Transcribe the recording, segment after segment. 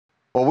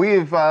Well,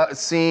 we've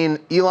seen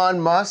Elon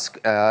Musk,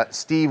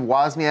 Steve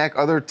Wozniak,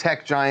 other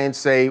tech giants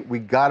say we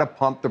got to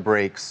pump the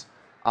brakes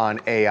on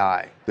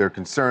AI. They're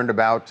concerned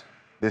about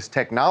this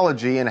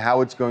technology and how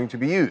it's going to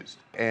be used,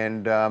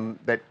 and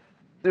that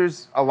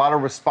there's a lot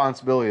of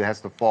responsibility that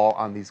has to fall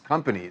on these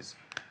companies.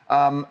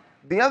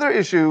 The other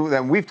issue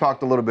that we've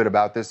talked a little bit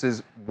about this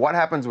is what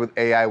happens with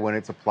AI when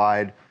it's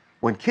applied,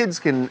 when kids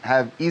can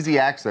have easy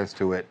access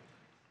to it.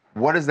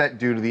 What does that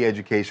do to the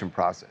education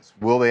process?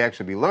 Will they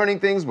actually be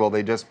learning things? Will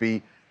they just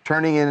be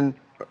turning in,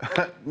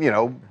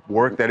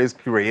 work that is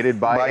created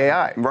by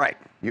AI? Right.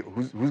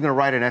 Who's going to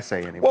write an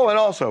essay anymore? Well, and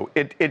also,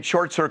 it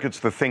short circuits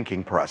the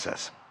thinking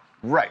process.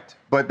 Right.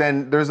 But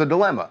then there's a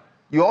dilemma.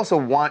 You also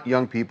want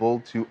young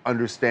people to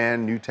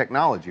understand new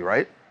technology,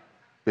 right?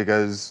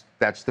 Because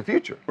that's the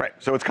future. Right.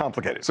 So it's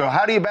complicated. So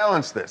how do you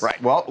balance this?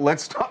 Right. Well,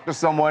 let's talk to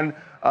someone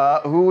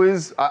who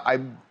is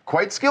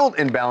quite skilled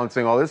in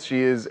balancing all this. She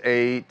is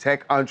a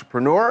tech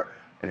entrepreneur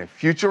and a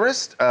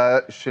futurist.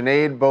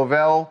 Sinead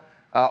Bovell,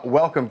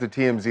 welcome to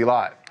TMZ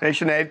Live. Hey,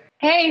 Sinead.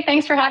 Hey,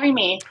 thanks for having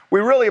me.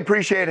 We really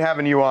appreciate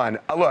having you on.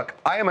 Look,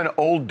 I am an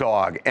old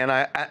dog,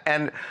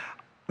 and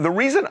the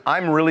reason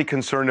I'm really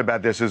concerned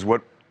about this is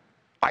what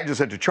I just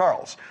said to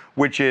Charles,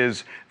 which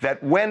is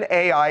that when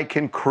AI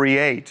can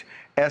create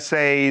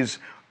essays,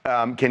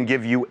 can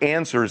give you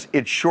answers,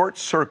 it short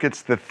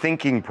circuits the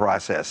thinking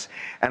process.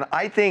 And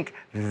I think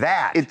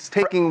that it's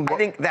taking. I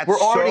think that's we're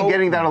already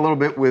getting that a little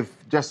bit with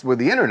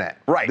the internet.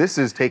 Right. This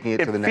is taking it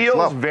to the next level. It feels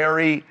level.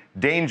 very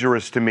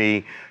dangerous to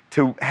me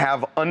to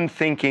have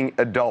unthinking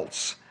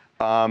adults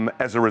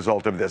as a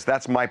result of this.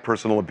 That's my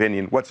personal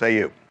opinion. What say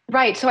you?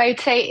 Right. So I'd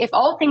say if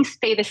all things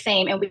stay the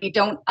same and we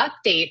don't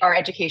update our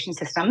education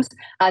systems,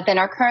 then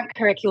our current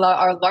curricula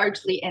are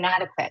largely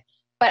inadequate.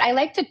 But I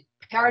like to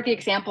pair the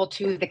example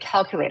to the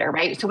calculator,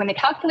 right? So when the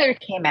calculator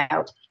came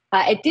out,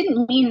 it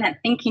didn't mean that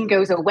thinking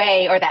goes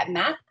away or that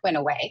math went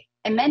away.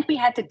 It meant we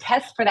had to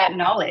test for that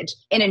knowledge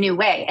in a new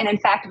way. And in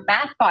fact,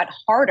 math got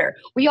harder.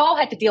 We all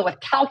had to deal with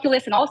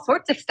calculus and all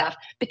sorts of stuff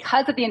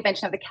because of the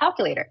invention of the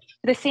calculator.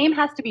 The same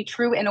has to be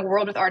true in a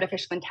world with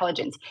artificial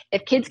intelligence.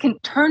 If kids can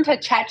turn to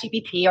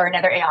ChatGPT or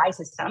another AI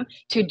system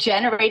to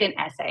generate an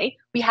essay,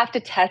 we have to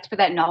test for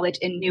that knowledge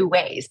in new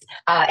ways.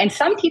 And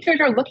some teachers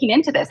are looking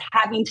into this,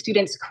 having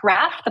students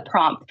craft the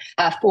prompt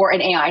for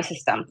an AI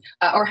system,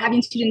 or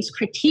having students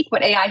critique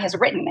what AI has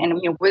written. And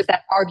was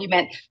that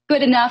argument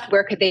good enough?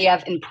 Where could they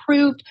have improved?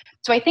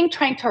 So I think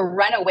trying to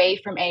run away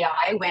from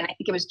AI, when I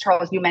think it was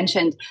Charles, you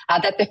mentioned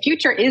that the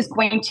future is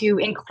going to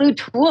include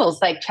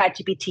tools like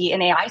ChatGPT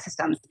and AI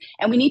systems.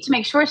 And we need to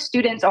make sure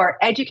students are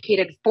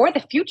educated for the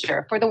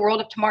future, for the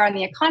world of tomorrow and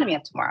the economy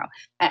of tomorrow.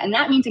 And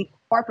that means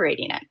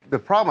incorporating it. The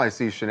problem I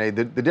see, Sinead,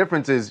 the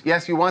difference is,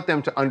 yes, you want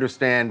them to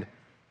understand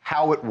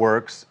how it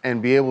works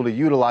and be able to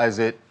utilize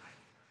it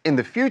in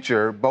the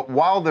future, but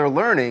while they're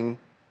learning,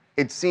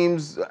 it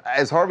seems,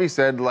 as Harvey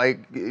said,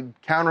 like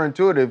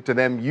counterintuitive to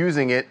them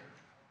using it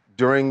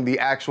during the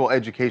actual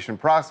education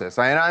process.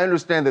 And I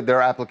understand that there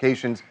are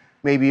applications,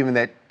 maybe even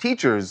that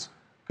teachers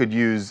could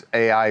use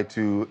AI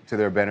to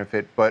their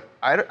benefit, but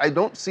I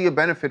don't see a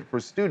benefit for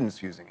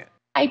students using it.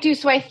 I do.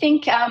 So I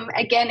think,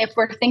 again, if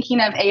we're thinking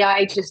of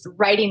AI just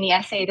writing the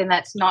essay, then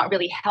that's not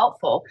really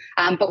helpful.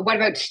 But what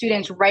about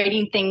students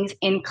writing things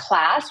in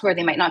class where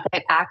they might not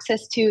get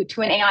access to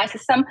an AI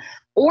system?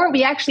 Or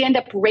we actually end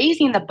up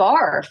raising the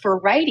bar for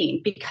writing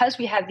because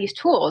we have these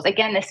tools.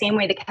 Again, the same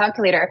way the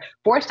calculator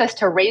forced us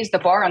to raise the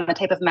bar on the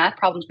type of math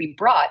problems we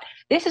brought.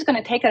 This is going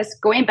to take us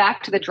going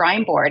back to the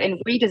drawing board and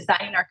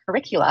redesigning our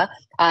curricula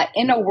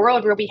in a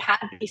world where we have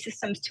these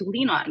systems to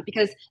lean on.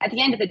 Because at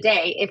the end of the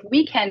day, if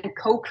we can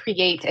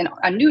co-create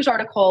a news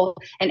article,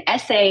 an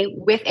essay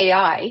with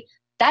AI,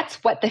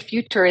 that's what the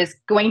future is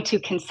going to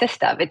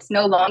consist of. It's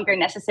no longer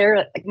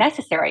necessary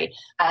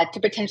to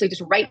potentially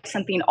just write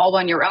something all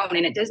on your own.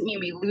 And it doesn't mean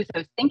we lose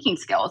those thinking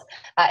skills.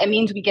 It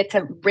means we get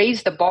to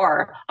raise the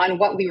bar on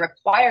what we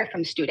require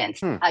from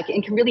students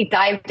and can really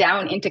dive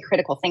down into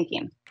critical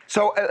thinking.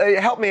 So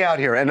help me out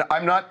here. And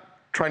I'm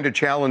not trying to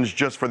challenge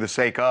just for the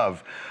sake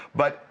of,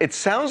 but it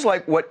sounds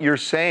like what you're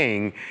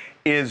saying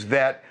is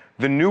that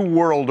the new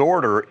world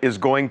order is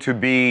going to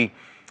be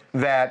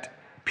that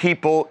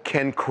people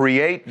can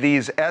create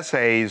these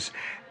essays,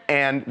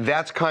 and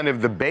that's kind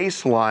of the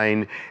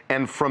baseline.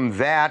 And from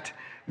that,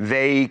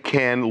 they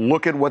can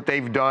look at what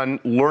they've done,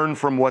 learn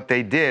from what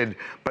they did,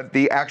 but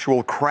the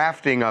actual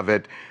crafting of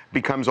it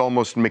becomes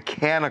almost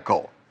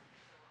mechanical.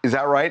 Is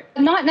that right?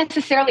 Not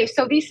necessarily.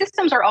 So these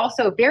systems are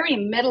also very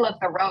middle of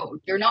the road.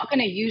 You're not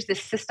going to use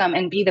this system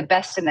and be the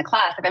best in the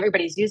class. If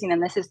everybody's using them,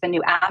 this is the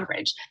new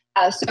average.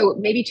 So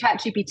maybe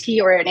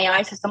ChatGPT or an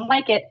AI system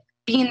like it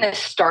being the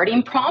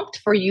starting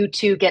prompt for you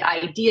to get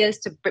ideas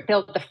to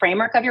build the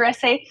framework of your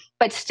essay,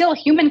 but still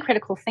human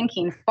critical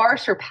thinking far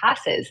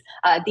surpasses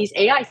these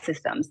AI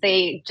systems.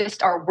 They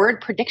just are word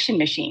prediction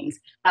machines.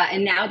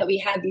 And now that we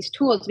have these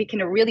tools, we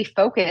can really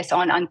focus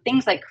on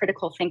things like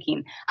critical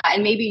thinking.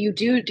 And maybe you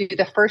do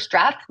the first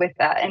draft with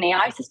an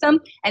AI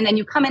system, and then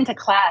you come into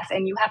class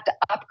and you have to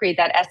upgrade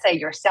that essay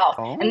yourself.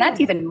 And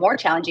that's even more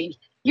challenging.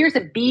 here's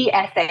a B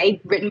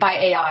essay written by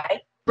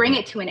AI, bring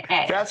it to an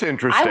A. That's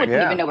interesting. I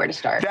wouldn't even know where to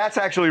start. That's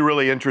actually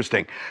really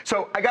interesting.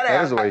 So I got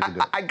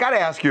to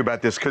ask you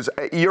about this because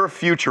you're a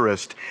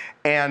futurist,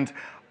 and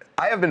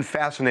I have been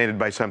fascinated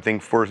by something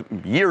for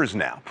years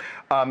now.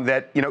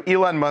 That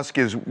Elon Musk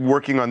is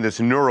working on this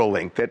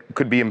Neuralink that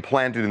could be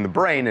implanted in the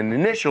brain, and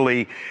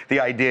initially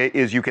the idea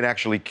is you can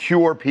actually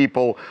cure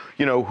people,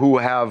 who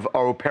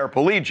are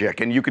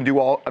paraplegic, and you can do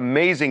all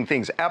amazing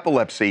things,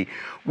 epilepsy,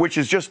 which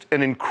is just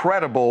an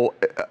incredible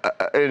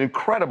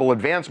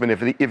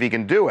advancement if he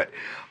can do it.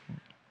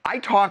 I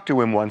talked to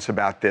him once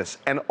about this,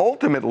 and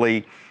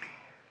ultimately,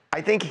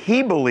 I think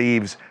he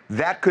believes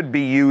that could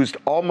be used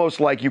almost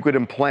like you could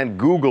implant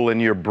Google in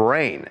your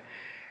brain.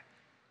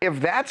 If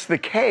that's the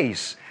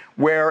case,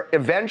 where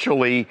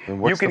eventually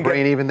what's the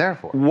brain even there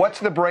for?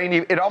 What's the brain?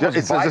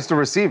 It's just a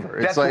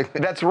receiver.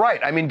 That's right.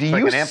 I mean,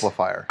 like an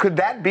amplifier. Could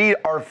that be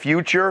our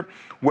future,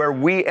 where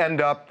we end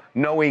up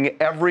knowing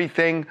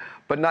everything,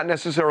 but not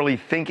necessarily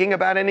thinking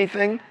about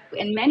anything?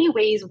 In many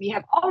ways, we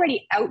have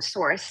already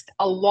outsourced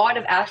a lot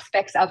of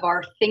aspects of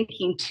our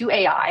thinking to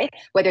AI,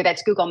 whether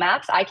that's Google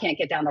Maps. I can't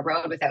get down the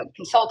road without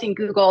consulting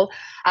Google,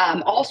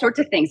 all sorts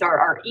of things,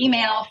 our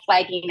email,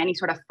 flagging any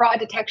sort of fraud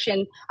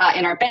detection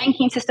in our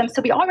banking system.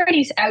 So we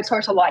already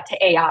outsource a lot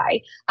to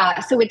AI.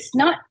 So it's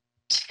not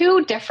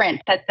too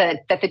different that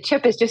the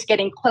chip is just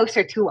getting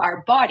closer to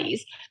our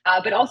bodies.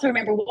 But also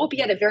remember, we'll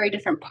be at a very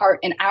different part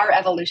in our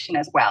evolution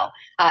as well.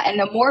 And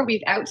the more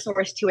we've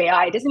outsourced to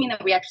AI, it doesn't mean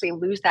that we actually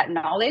lose that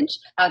knowledge.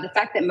 The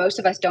fact that most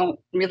of us don't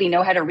really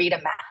know how to read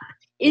a map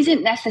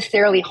isn't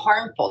necessarily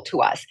harmful to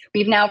us.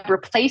 We've now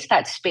replaced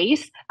that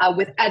space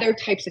with other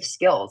types of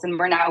skills, and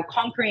we're now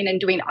conquering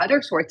and doing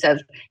other sorts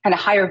of kind of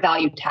higher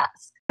value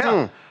tasks.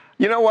 Yeah.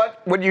 You know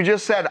what? What you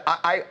just said,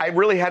 I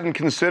really hadn't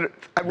considered.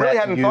 I really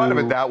hadn't thought of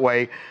it that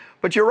way.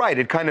 But you're right.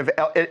 It kind of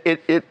there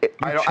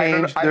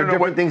are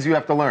different things you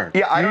have to learn.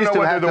 Yeah, I don't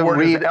know whether the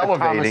word is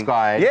elevating.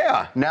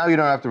 Yeah. Now you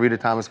don't have to read a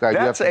Thomas guide. You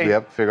have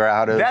to figure out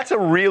how to. That's a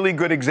really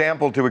good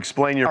example to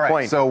explain your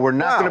point. So we're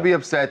not going to be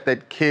upset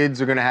that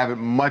kids are going to have it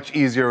much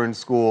easier in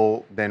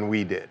school than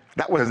we did.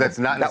 That wasn't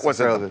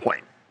the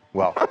point.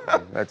 Well,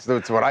 that's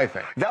what I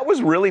think. That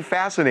was really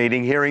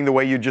fascinating hearing the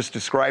way you just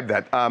described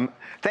that.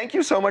 Thank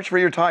you so much for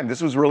your time. This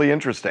was really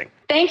interesting.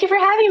 Thank you for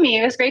having me.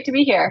 It was great to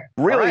be here.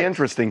 Really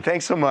interesting.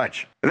 Thanks so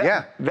much.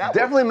 That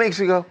definitely makes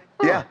you go.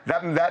 Yeah,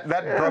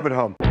 that drove it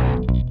home.